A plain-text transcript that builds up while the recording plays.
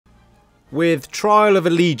With Trial of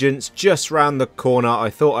Allegiance just round the corner, I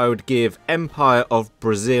thought I would give Empire of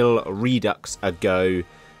Brazil Redux a go,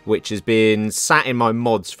 which has been sat in my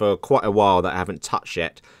mods for quite a while that I haven't touched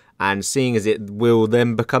yet. And seeing as it will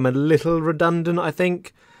then become a little redundant, I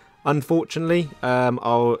think, unfortunately.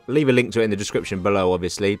 I'll leave a link to it in the description below,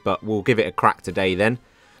 obviously, but we'll give it a crack today then.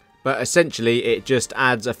 But essentially, it just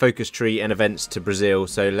adds a focus tree and events to Brazil,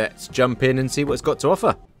 so let's jump in and see what it's got to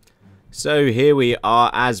offer. So here we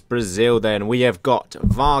are as Brazil then. We have got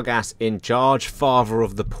Vargas in charge, father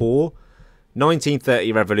of the poor.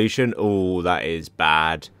 1930 revolution. Oh, that is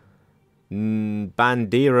bad.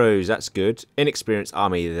 Bandeiros, that's good. Inexperienced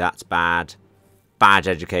army, that's bad. Bad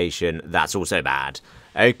education, that's also bad.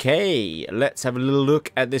 Okay, let's have a little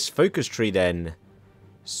look at this focus tree then.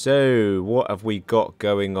 So, what have we got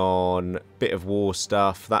going on? Bit of war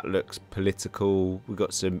stuff. That looks political. We've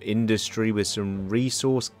got some industry with some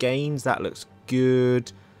resource gains. That looks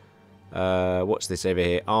good. What's this over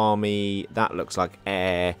here? Army. That looks like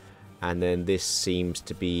air. And then this seems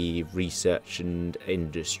to be research and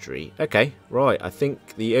industry. Okay, right. I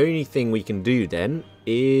think the only thing we can do then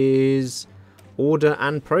is order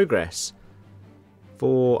and progress.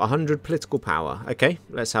 For 100 political power. Okay,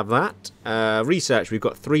 let's have that. Research, we've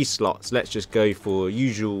got 3 slots. Let's just go for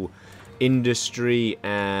usual industry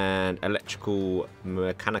and electrical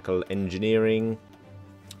mechanical engineering.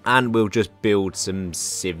 And we'll just build some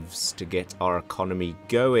civs to get our economy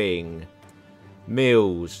going.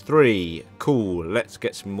 Mills, 3. Cool. Let's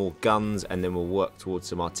get some more guns and then we'll work towards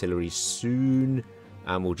some artillery soon.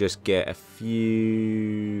 And we'll just get a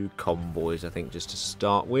few convoys, I think, just to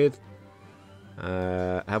start with.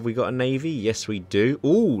 Have we got a navy? Yes, we do.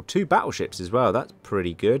 Ooh, 2 battleships as well. That's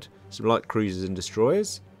pretty good. Some light cruisers and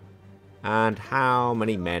destroyers. And how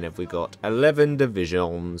many men have we got? 11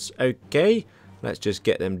 divisions. Okay, let's just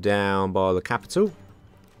get them down by the capital.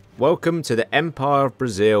 Welcome to the Empire of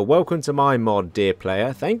Brazil. Welcome to my mod, dear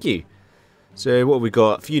player. Thank you. So what have we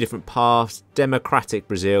got? A few different paths. Democratic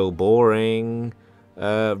Brazil, boring.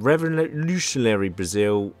 Revolutionary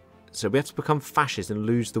Brazil. So we have to become fascist and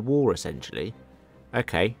lose the war, essentially.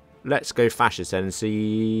 Okay, let's go fascist then and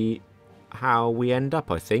see how we end up,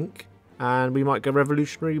 I think. And we might go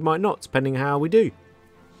revolutionary, we might not, depending how we do.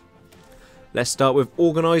 Let's start with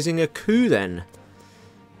organising a coup then.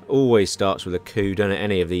 Always starts with a coup, don't it?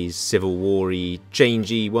 Any of these civil war-y,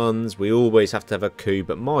 changey ones, we always have to have a coup.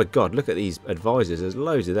 But my God, look at these advisors, there's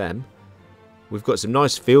loads of them. We've got some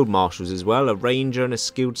nice field marshals as well. A ranger and a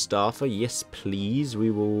skilled staffer. Yes, please.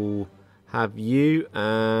 We will have you.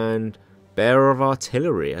 And bearer of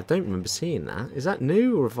artillery. I don't remember seeing that. Is that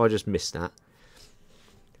new or have I just missed that?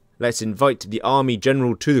 Let's invite the army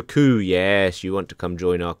general to the coup. Yes, you want to come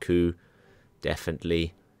join our coup.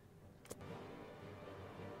 Definitely.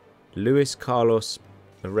 Luis Carlos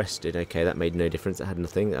arrested. Okay, that made no difference. That had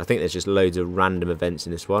nothing. I think there's just loads of random events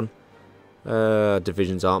in this one.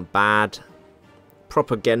 Divisions aren't bad.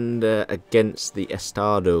 Propaganda against the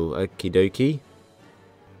Estado. Okie dokie.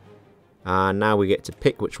 And now we get to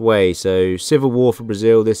pick which way. So, civil war for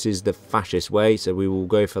Brazil. This is the fascist way. So, we will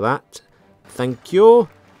go for that. Thank you.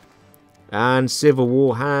 And civil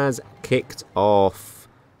war has kicked off.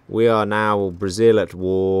 We are now Brazil at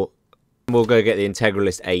war. We'll go get the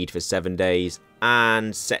integralist aid for 7 days.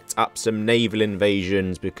 And set up some naval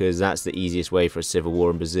invasions. Because that's the easiest way for a civil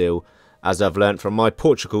war in Brazil. As I've learnt from my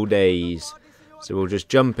Portugal days. So we'll just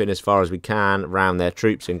jump in as far as we can around their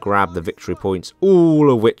troops and grab the victory points, all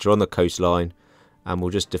of which are on the coastline. And we'll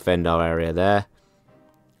just defend our area there.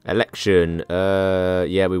 Election.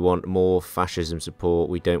 Yeah, we want more fascism support.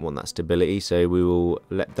 We don't want that stability, so we will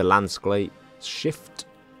let the landscape shift.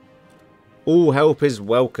 All help is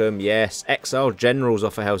welcome, yes. Exiled generals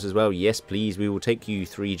offer help as well. Yes, please. We will take you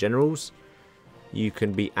 3 generals. You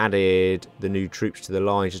can be added the new troops to the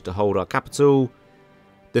line just to hold our capital.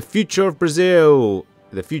 The future of Brazil.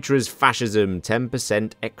 The future is fascism.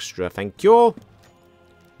 10% extra. Thank you.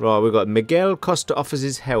 Right, we've got Miguel Costa offers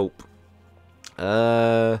his help.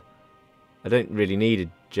 I don't really need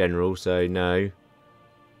a general, so no.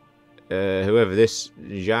 Whoever this...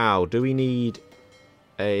 Zhao. Do we need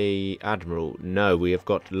a admiral? No, we have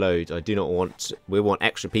got loads. I do not want... We want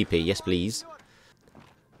extra PP. Yes, please.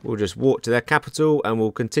 We'll just walk to their capital and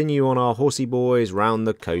we'll continue on our horsey boys round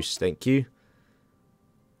the coast. Thank you.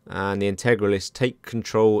 And the integralists take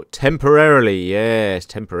control temporarily. Yes,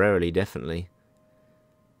 temporarily, definitely.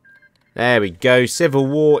 There we go. Civil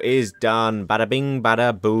war is done. Bada bing,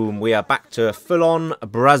 bada boom. We are back to full-on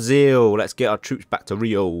Brazil. Let's get our troops back to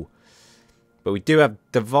Rio. But we do have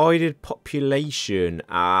divided population.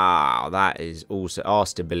 Ah, that is also... Our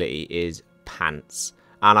stability is pants.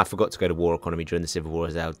 And I forgot to go to war economy during the Civil War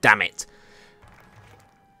as well. Damn it!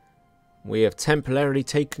 We have temporarily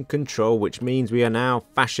taken control, which means we are now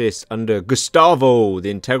fascists under Gustavo,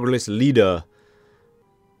 the integralist leader.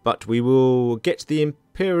 But we will get to the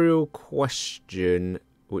imperial question,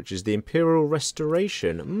 which is the imperial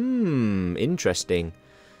restoration. Interesting.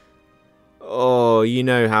 Oh, you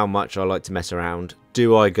know how much I like to mess around.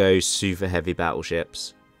 Do I go super heavy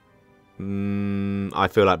battleships? I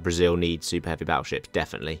feel like Brazil needs super heavy battleships,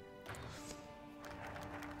 definitely.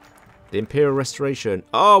 The imperial restoration.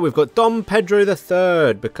 Oh, we've got Dom Pedro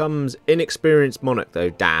III. Becomes inexperienced monarch, though.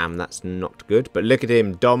 Damn, that's not good. But look at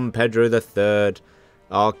him, Dom Pedro III,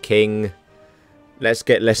 our king. Let's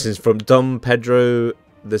get lessons from Dom Pedro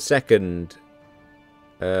II.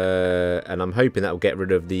 And I'm hoping that will get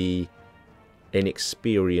rid of the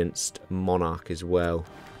inexperienced monarch as well.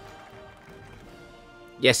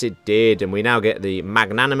 Yes, it did. And we now get the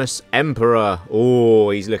magnanimous emperor.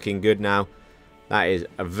 Oh, he's looking good now. That is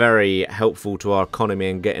very helpful to our economy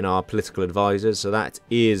and getting our political advisors. So that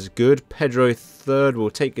is good. Pedro III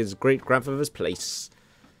will take his great-grandfather's place.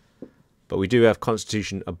 But we do have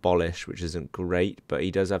Constitution Abolish, which isn't great. But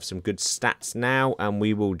he does have some good stats now. And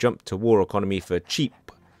we will jump to war economy for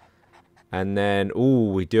cheap. And then,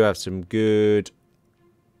 ooh, we do have some good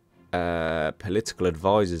political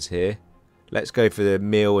advisors here. Let's go for the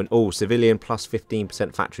mill and, oh, civilian plus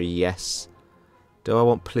 15% factory, yes. Do I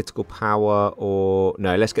want political power or...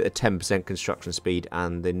 No, let's get the 10% construction speed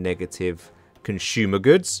and the negative consumer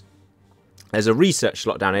goods. There's a research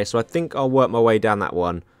slot down here, so I think I'll work my way down that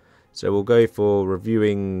one. So we'll go for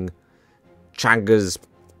reviewing Changa's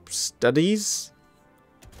studies.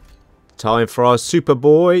 Time for our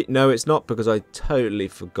Superboy. No, it's not, because I totally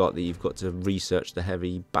forgot that you've got to research the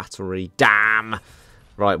heavy battery. Damn!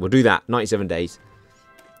 Right, we'll do that. 97 days.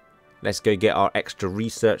 Let's go get our extra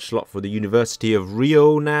research slot for the University of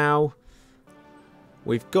Rio now.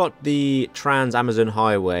 We've got the Trans-Amazon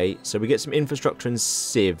Highway, so we get some infrastructure and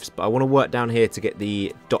civs. But I want to work down here to get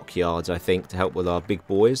the dockyards, I think, to help with our big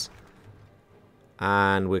boys.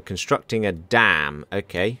 And we're constructing a dam.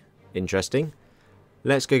 Okay, interesting.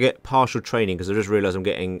 Let's go get partial training, because I just realised I'm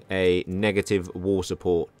getting a negative war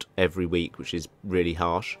support every week, which is really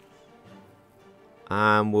harsh.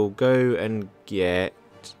 And we'll go and get...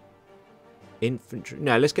 infantry.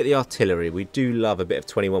 No, let's get the artillery. We do love a bit of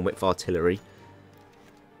 21 width artillery.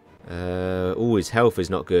 Oh, his health is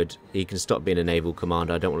not good. He can stop being a naval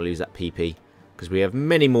commander. I don't want to lose that PP, because we have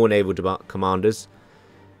many more naval commanders.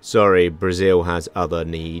 Sorry, Brazil has other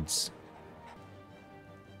needs.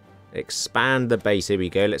 Expand the base. Here we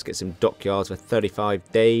go. Let's get some dockyards for 35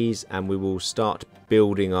 days, and we will start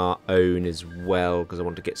building our own as well, because I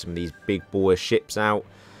want to get some of these big boy ships out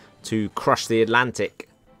to crush the Atlantic.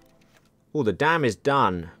 Oh, the dam is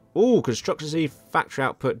done. Oh, construction speed, factory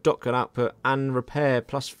output, dockyard output, and repair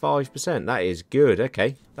plus 5%. That is good.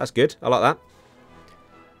 Okay, that's good. I like that.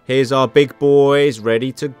 Here's our big boys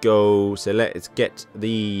ready to go. So let's get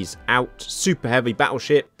these out. Super heavy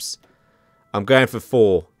battleships. I'm going for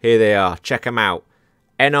 4. Here they are. Check them out.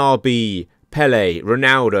 NRB, Pele,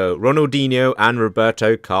 Ronaldo, Ronaldinho, and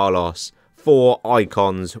Roberto Carlos. 4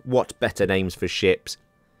 icons. What better names for ships?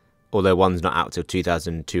 Although one's not out till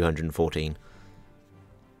 2214.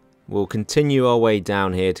 We'll continue our way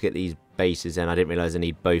down here to get these bases in. I didn't realise I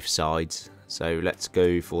need both sides. So let's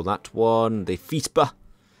go for that one. The FISPA.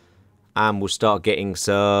 And we'll start getting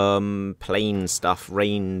some plane stuff.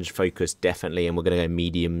 Range focus, definitely. And we're going to go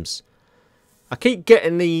mediums. I keep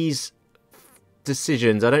getting these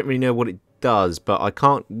decisions. I don't really know what it does, but I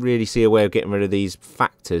can't really see a way of getting rid of these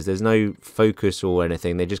factors. There's no focus or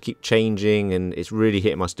anything. They just keep changing, and it's really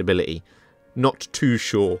hitting my stability. Not too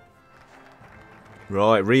sure.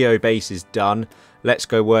 Right, Rio base is done. Let's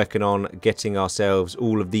go working on getting ourselves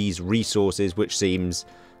all of these resources, which seems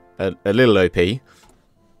a little OP.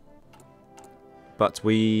 But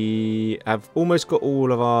we have almost got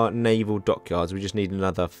all of our naval dockyards. We just need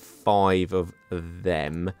another 5 of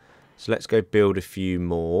them. So let's go build a few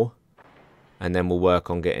more. And then we'll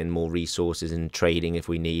work on getting more resources and trading if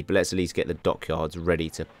we need. But let's at least get the dockyards ready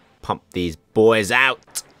to pump these boys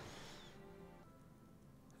out.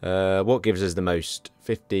 What gives us the most?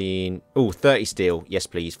 15. Oh, 30 steel. Yes,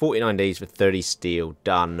 please. 49 days for 30 steel.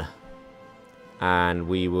 Done. And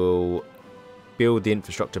we will build the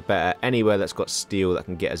infrastructure better. Anywhere that's got steel that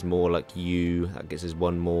can get us more, like you. That gets us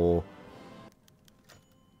 1 more.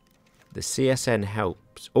 The CSN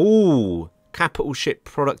helps. Oh, capital ship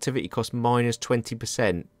productivity cost minus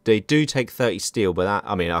 20%. They do take 30 steel, but that,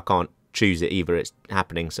 I mean, I can't choose it either. It's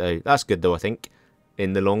happening, so that's good though, I think.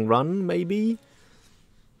 In the long run, maybe.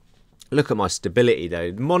 Look at my stability,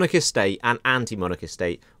 though. Monarchist state and anti-monarchist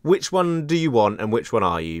state. Which one do you want and which one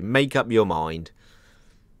are you? Make up your mind.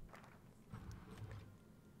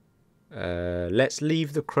 Let's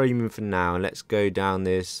leave the chromium for now and let's go down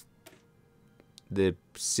this. The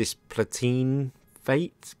cisplatine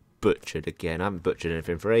fate. Butchered again. I haven't butchered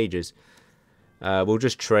anything for ages. We'll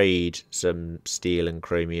just trade some steel and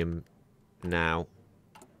chromium now.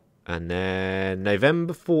 And then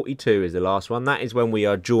November 42 is the last one. That is when we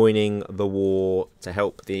are joining the war to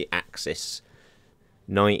help the Axis.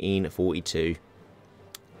 1942.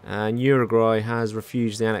 And Uruguay has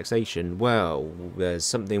refused the annexation. Well, there's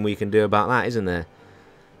something we can do about that, isn't there?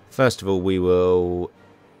 First of all, we will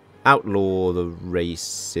outlaw the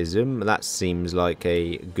racism. That seems like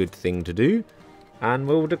a good thing to do. And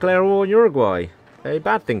we'll declare war on Uruguay. A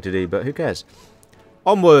bad thing to do, but who cares?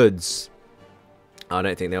 Onwards! I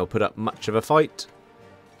don't think they'll put up much of a fight.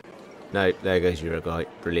 No, there goes Uruguay.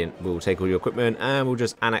 Brilliant. We'll take all your equipment and we'll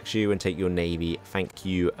just annex you and take your navy. Thank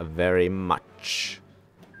you very much.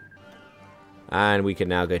 And we can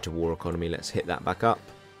now go to war economy. Let's hit that back up.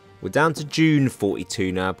 We're down to June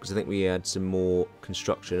 42 now because I think we had some more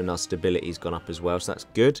construction and our stability's gone up as well, so that's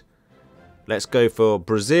good. Let's go for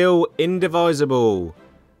Brazil Indivisible.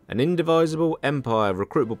 An indivisible empire,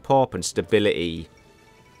 recruitable pop and stability.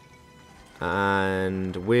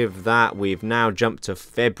 And with that, we've now jumped to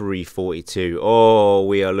February 42. Oh,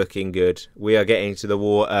 we are looking good. We are getting to the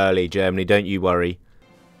war early, Germany. Don't you worry.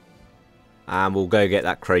 And we'll go get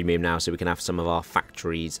that chromium now so we can have some of our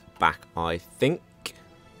factories back, I think.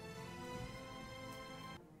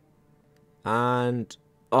 And,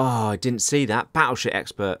 oh, I didn't see that. Battleship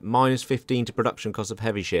expert, minus 15 to production cost of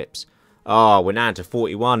heavy ships. Oh, we're now to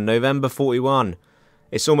 41. November 41.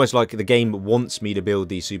 It's almost like the game wants me to build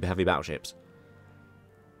these super heavy battleships.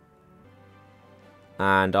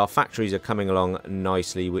 And our factories are coming along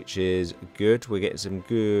nicely, which is good. We're getting some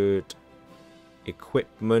good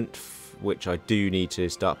equipment, which I do need to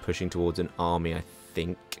start pushing towards an army, I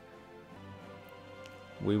think.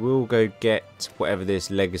 We will go get whatever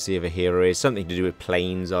this legacy of a hero is. Something to do with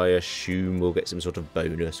planes, I assume. We'll get some sort of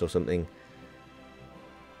bonus or something.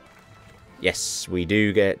 Yes, we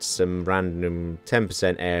do get some random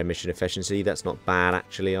 10% air emission efficiency. That's not bad,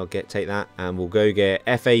 actually. I'll take that. And we'll go get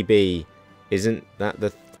FAB. Isn't that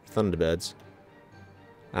the Thunderbirds?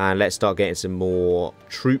 And let's start getting some more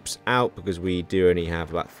troops out because we do only have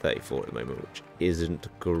about 34 at the moment, which isn't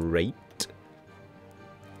great.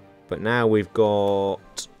 But now we've got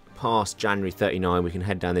past January 39. We can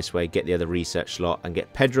head down this way, get the other research slot, and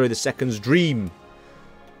get Pedro II's dream.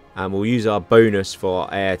 And we'll use our bonus for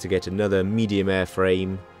our air to get another medium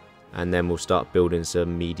airframe. And then we'll start building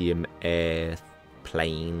some medium air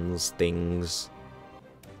planes things.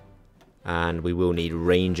 And we will need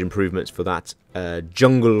range improvements for that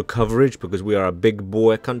jungle coverage because we are a big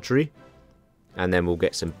boy country. And then we'll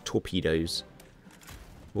get some torpedoes.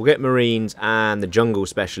 We'll get marines and the jungle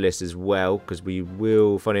specialists as well because we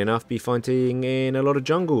will, funny enough, be fighting in a lot of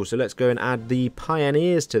jungle. So let's go and add the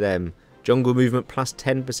pioneers to them. Jungle movement plus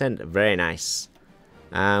 10%. Very nice.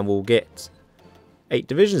 And we'll get 8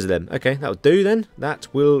 divisions of them. Okay, that'll do then. That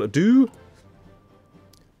will do.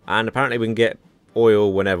 And apparently we can get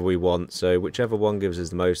oil whenever we want. So whichever one gives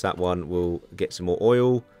us the most, that one will get some more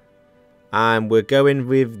oil. And we're going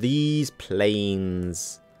with these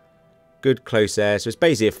planes. Good close air. So it's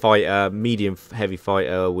basically a fighter, medium heavy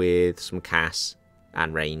fighter with some CAS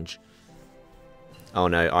and range. Oh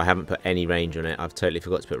no, I haven't put any range on it. I've totally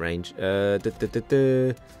forgot to put range.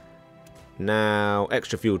 Now,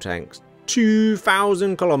 extra fuel tanks.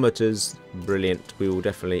 2,000 kilometers. Brilliant. We will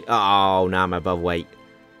definitely... Oh, now I'm above weight.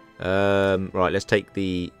 Right, let's take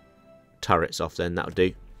the turrets off then. That'll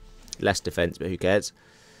do. Less defense, but who cares?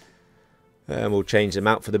 And we'll change them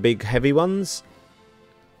out for the big heavy ones.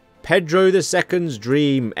 Pedro II's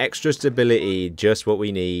dream. Extra stability. Just what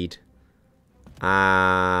we need.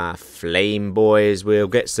 Ah, flame boys. We'll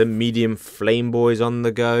get some medium flame boys on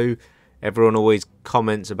the go. Everyone always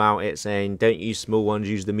comments about it saying, don't use small ones,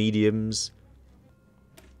 use the mediums.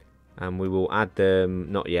 And we will add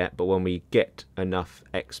them, not yet, but when we get enough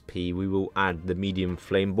XP, we will add the medium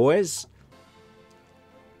flame boys.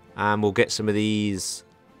 And we'll get some of these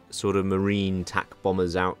sort of marine tack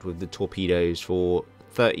bombers out with the torpedoes for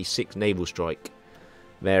 36 naval strike.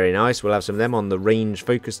 Very nice. We'll have some of them on the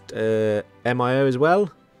range-focused MIO as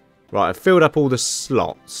well. Right, I've filled up all the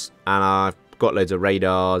slots, and I've got loads of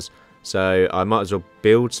radars, so I might as well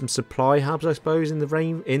build some supply hubs, I suppose, in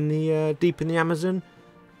the deep in the Amazon,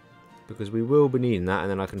 because we will be needing that,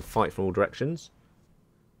 and then I can fight from all directions.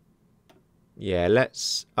 Yeah,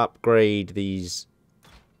 let's upgrade these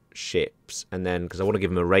ships, and then because I want to give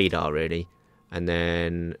them a radar really, and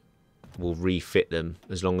then we'll refit them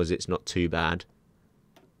as long as it's not too bad.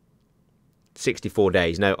 64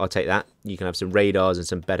 days. No, I'll take that. You can have some radars and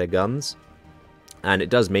some better guns. And it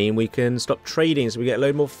does mean we can stop trading, so we get a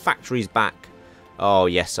load more factories back. Oh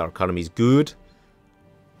yes, our economy's good.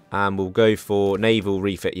 And we'll go for naval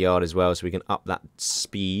refit yard as well, so we can up that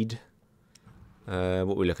speed.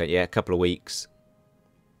 What we look at? Yeah, a couple of weeks.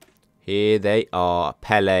 Here they are.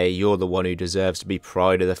 Pele, you're the one who deserves to be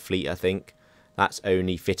pride of the fleet, I think. That's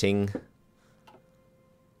only fitting.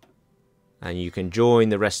 And you can join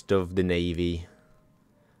the rest of the navy.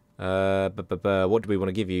 What do we want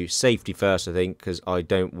to give you? Safety first, I think, because I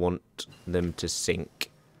don't want them to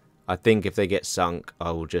sink. I think if they get sunk,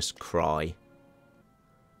 I will just cry.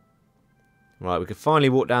 Right, we can finally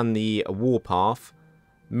walk down the warpath.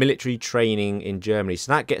 Military training in Germany.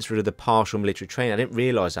 So that gets rid of the partial military training. I didn't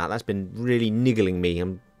realise that. That's been really niggling me.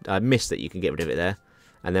 I missed that you can get rid of it there.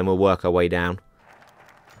 And then we'll work our way down.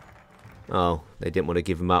 Oh, they didn't want to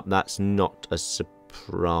give them up. That's not a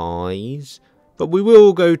surprise. But we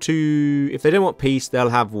will go to... If they don't want peace, they'll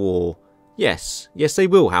have war. Yes. Yes, they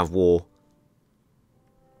will have war.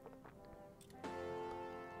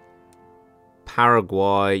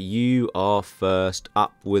 Paraguay, you are first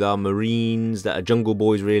up with our Marines that are Jungle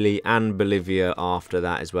Boys really, and Bolivia after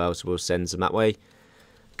that as well, so we'll send some that way.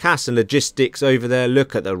 Cass and logistics over there,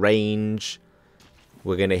 look at the range.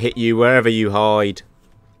 We're going to hit you wherever you hide.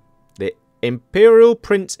 The Imperial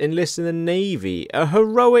Prince enlists in the Navy, a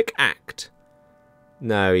heroic act.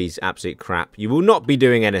 No, he's absolute crap. You will not be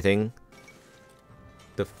doing anything.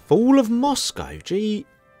 The fall of Moscow, gee.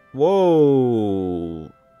 Whoa.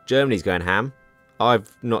 Germany's going ham.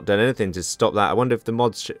 I've not done anything to stop that. I wonder if the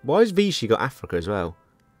mods... Why has Vichy got Africa as well?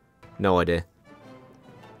 No idea.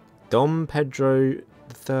 Dom Pedro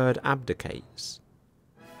III abdicates.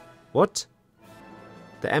 What?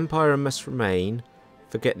 The Empire must remain.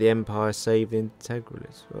 Forget the Empire, save the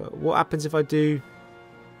Integralists. What happens if I do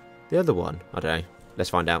the other one? I don't know.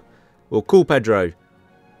 Let's find out. We'll call Pedro.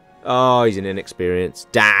 Oh, he's an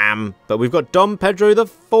inexperienced. Damn. But we've got Dom Pedro the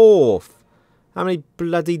IV. How many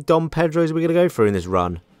bloody Dom Pedros are we going to go through in this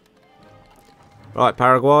run? Right,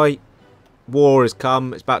 Paraguay. War has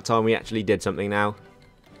come. It's about time we actually did something now.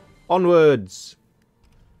 Onwards.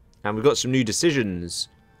 And we've got some new decisions.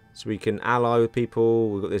 So we can ally with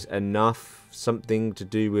people. We've got this enough. Something to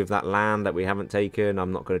do with that land that we haven't taken.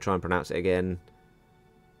 I'm not going to try and pronounce it again.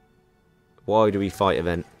 Why do we fight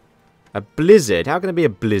event? A blizzard? How can it be a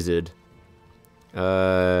blizzard?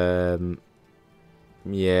 Yeah,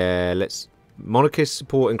 let's... Monarchist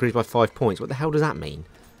support increased by 5 points. What the hell does that mean?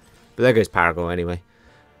 But there goes Paraguay anyway.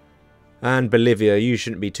 And Bolivia, you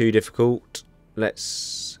shouldn't be too difficult.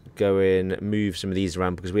 Let's go in, move some of these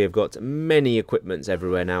around because we have got many equipments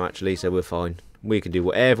everywhere now actually, so we're fine. We can do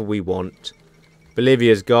whatever we want.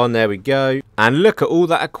 Bolivia's gone, there we go. And look at all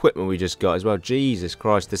that equipment we just got as well. Jesus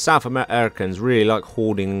Christ, the South Americans really like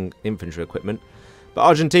hoarding infantry equipment. But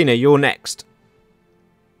Argentina, you're next.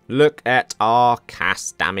 Look at our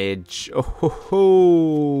cast damage. Oh, ho,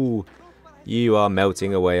 ho. You are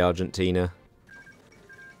melting away, Argentina.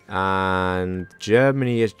 And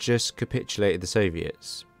Germany has just capitulated the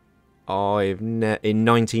Soviets. In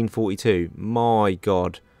 1942. My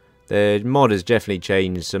God. The mod has definitely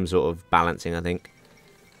changed some sort of balancing, I think.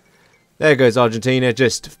 There goes Argentina.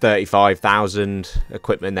 Just 35,000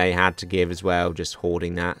 equipment they had to give as well. Just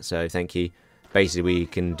hoarding that. So thank you. Basically, we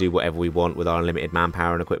can do whatever we want with our unlimited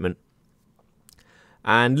manpower and equipment.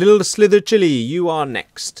 And Little Slither Chili, you are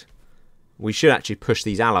next. We should actually push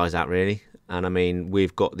these allies out, really. And, I mean,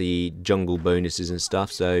 we've got the jungle bonuses and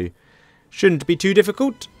stuff, so shouldn't be too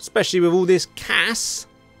difficult, especially with all this CAS.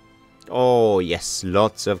 Oh, yes,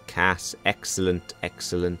 lots of CAS. Excellent,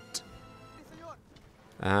 excellent.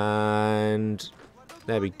 And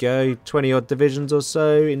there we go. 20-odd divisions or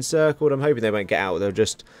so encircled. I'm hoping they won't get out. They'll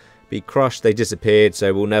just... be crushed. They disappeared,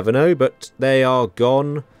 so we'll never know, but they are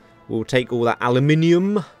gone. We'll take all that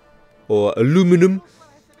aluminium or aluminum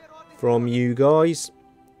from you guys.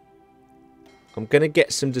 I'm gonna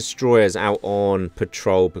get some destroyers out on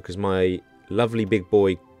patrol because my lovely big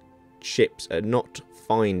boy ships are not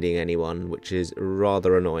finding anyone, which is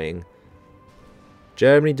rather annoying.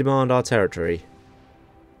 Germany demand our territory.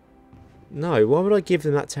 No, why would I give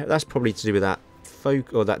them that? That's probably to do with that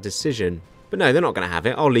folk or that decision. But no, they're not going to have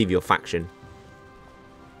it. I'll leave your faction.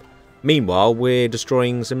 Meanwhile, we're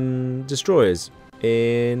destroying some destroyers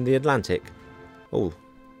in the Atlantic. Oh.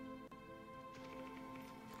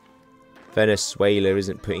 Venezuela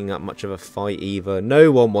isn't putting up much of a fight either.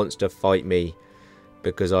 No one wants to fight me.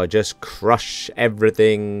 Because I just crush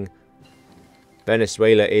everything.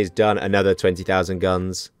 Venezuela is done. Another 20,000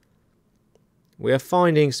 guns. We are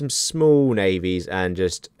finding some small navies and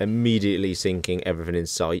just immediately sinking everything in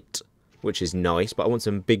sight, which is nice, but I want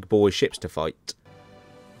some big boy ships to fight.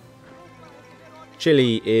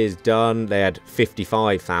 Chile is done. They had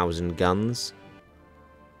 55,000 guns.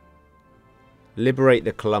 Liberate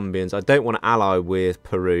the Colombians. I don't want to ally with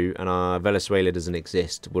Peru, and Venezuela doesn't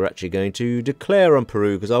exist. We're actually going to declare on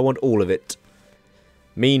Peru because I want all of it.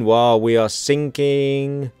 Meanwhile, we are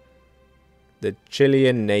sinking the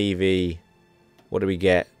Chilean Navy. What do we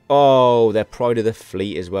get? Oh, they're Pride of the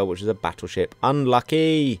Fleet as well, which is a battleship.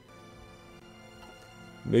 Unlucky.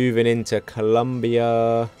 Moving into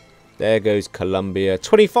Colombia. There goes Colombia.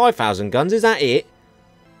 25,000 guns, is that it?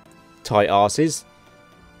 Tight arses.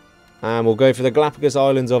 And we'll go for the Galapagos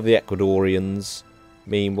Islands of the Ecuadorians.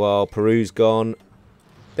 Meanwhile, Peru's gone.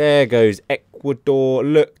 There goes Ecuador.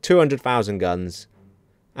 Look, 200,000 guns.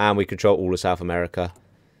 And we control all of South America.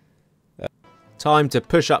 Time to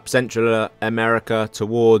push up Central America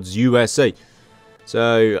towards USA.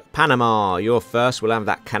 So, Panama, you're first. We'll have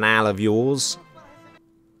that canal of yours.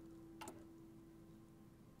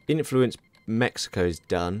 Influence Mexico's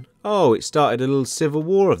done. Oh, it started a little civil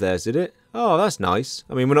war of theirs, did it? Oh, that's nice.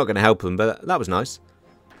 I mean, we're not going to help them, but that was nice.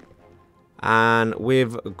 And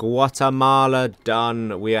with Guatemala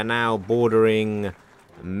done, we are now bordering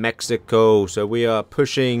Mexico. So we are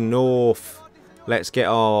pushing north. Let's get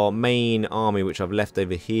our main army, which I've left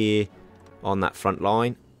over here, on that front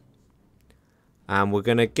line. And we're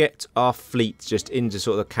going to get our fleet just into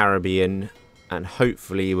sort of the Caribbean. And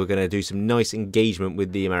hopefully we're going to do some nice engagement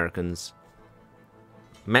with the Americans.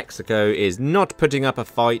 Mexico is not putting up a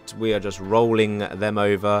fight. We are just rolling them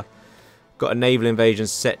over. Got a naval invasion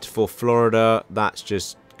set for Florida. That's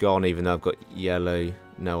just gone, even though I've got yellow.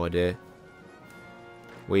 No idea.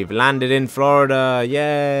 We've landed in Florida.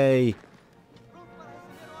 Yay!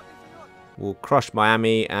 We'll crush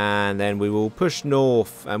Miami and then we will push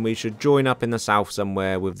north. And we should join up in the south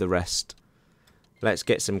somewhere with the rest. Let's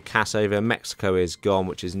get some cash over. Mexico is gone,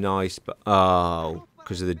 which is nice. But, oh,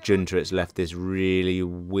 because of the junta, it's left this really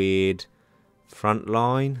weird front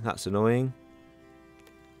line. That's annoying.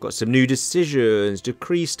 Got some new decisions.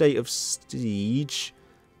 Decree state of siege.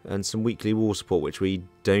 And some weekly war support, which we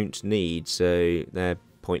don't need. So, they're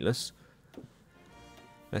pointless.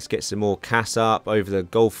 Let's get some more cash up over the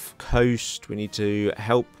Gulf Coast. We need to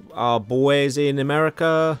help our boys in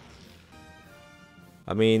America.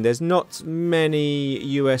 I mean, there's not many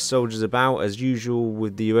US soldiers about. As usual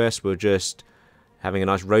with the US, we're just having a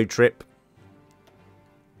nice road trip.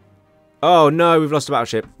 Oh, no, we've lost a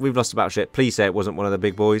battleship. We've lost a battleship. Please say it wasn't one of the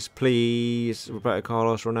big boys. Please. Roberto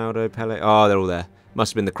Carlos, Ronaldo, Pele. Oh, they're all there.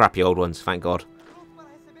 Must have been the crappy old ones, thank God.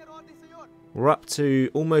 We're up to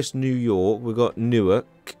almost New York. We've got Newark.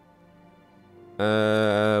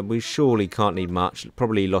 We surely can't need much.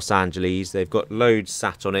 Probably Los Angeles. They've got loads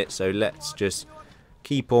sat on it, so let's just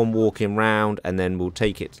keep on walking round and then we'll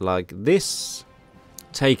take it like this.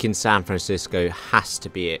 Taking San Francisco has to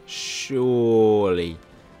be it. Surely.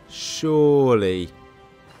 Surely.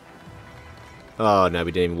 Oh, no,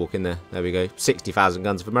 we didn't even walk in there. There we go. 60,000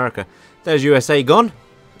 guns of America. There's USA gone.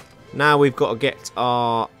 Now we've got to get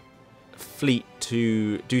our fleet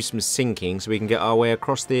to do some sinking so we can get our way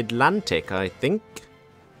across the Atlantic, I think.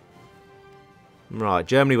 Right,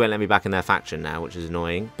 Germany won't let me back in their faction now, which is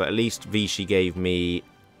annoying. But at least Vichy gave me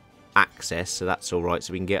access, so that's alright.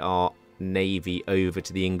 So we can get our navy over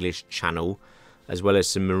to the English Channel, as well as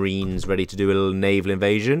some marines ready to do a little naval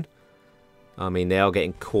invasion. I mean, they are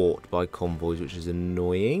getting caught by convoys, which is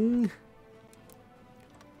annoying.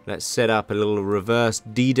 Let's set up a little reverse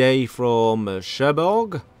D-Day from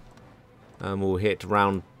Cherbourg. And we'll hit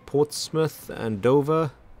around Portsmouth and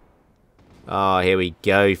Dover. Ah, here we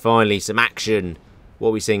go. Finally, some action. What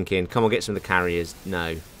are we thinking? Come on, get some of the carriers.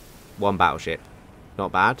 No. One battleship.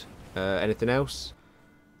 Not bad. Anything else?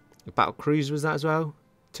 A battle cruiser was that as well?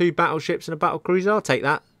 2 battleships and a battle cruiser. I'll take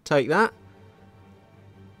that. Take that.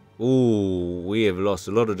 Ooh, we have lost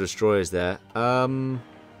a lot of destroyers there.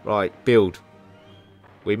 Right, build.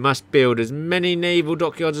 We must build as many naval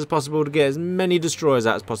dockyards as possible to get as many destroyers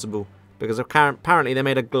out as possible. Because apparently they're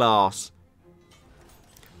made of glass.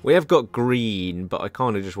 We have got green, but I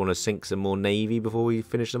kind of just want to sink some more navy before we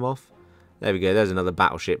finish them off. There we go, there's another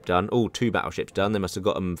battleship done. Oh, 2 battleships done. They must have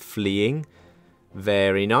got them fleeing.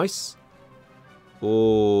 Very nice.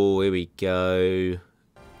 Oh, here we go.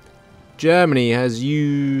 Germany has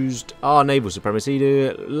used our naval supremacy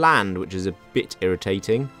to land, which is a bit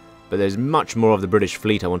irritating. But there's much more of the British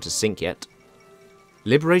fleet I want to sink yet.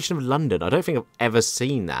 Liberation of London. I don't think I've ever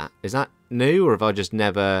seen that. Is that new, or have I just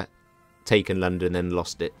never taken London and then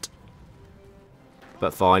lost it?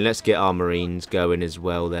 But fine, let's get our Marines going as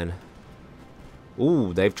well then.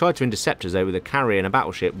 Ooh, they've tried to intercept us with a carrier and a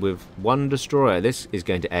battleship with one destroyer. This is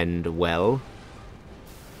going to end well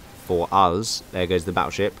for us. There goes the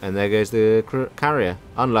battleship, and there goes the carrier.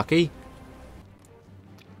 Unlucky.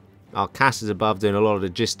 Our CAS is above doing a lot of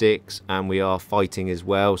logistics, and we are fighting as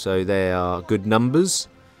well, so they are good numbers.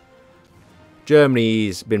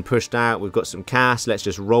 Germany's been pushed out. We've got some CAS. Let's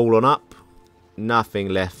just roll on up. Nothing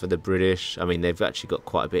left for the British. I mean, they've actually got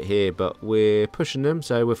quite a bit here, but we're pushing them,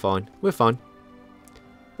 so we're fine. We're fine.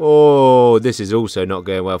 Oh, this is also not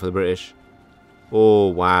going well for the British. Oh,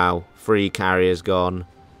 wow. 3 carriers gone.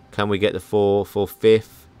 Can we get the 4 for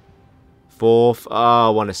 5th? 4th.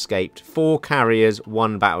 Oh, 1 escaped. 4 carriers,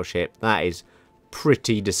 1 battleship. That is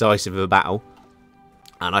pretty decisive of a battle.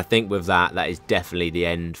 And I think with that, that is definitely the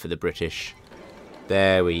end for the British.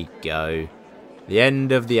 There we go. The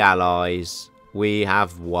end of the Allies. We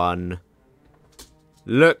have won.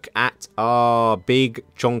 Look at our big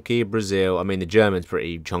chunky Brazil. I mean, the German's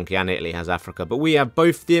pretty chunky and Italy has Africa. But we have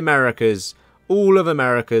both the Americas. All of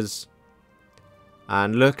Americas.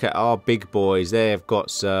 And look at our big boys. They have got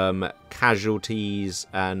some casualties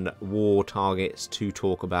and war targets to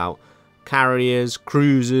talk about. Carriers,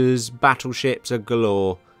 cruisers, battleships are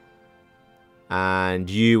galore. And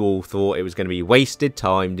you all thought it was going to be wasted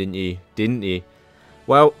time, didn't you? Didn't you?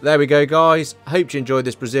 Well, there we go, guys. Hope you enjoyed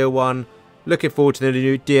this Brazil one. Looking forward to the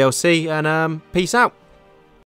new DLC, and peace out.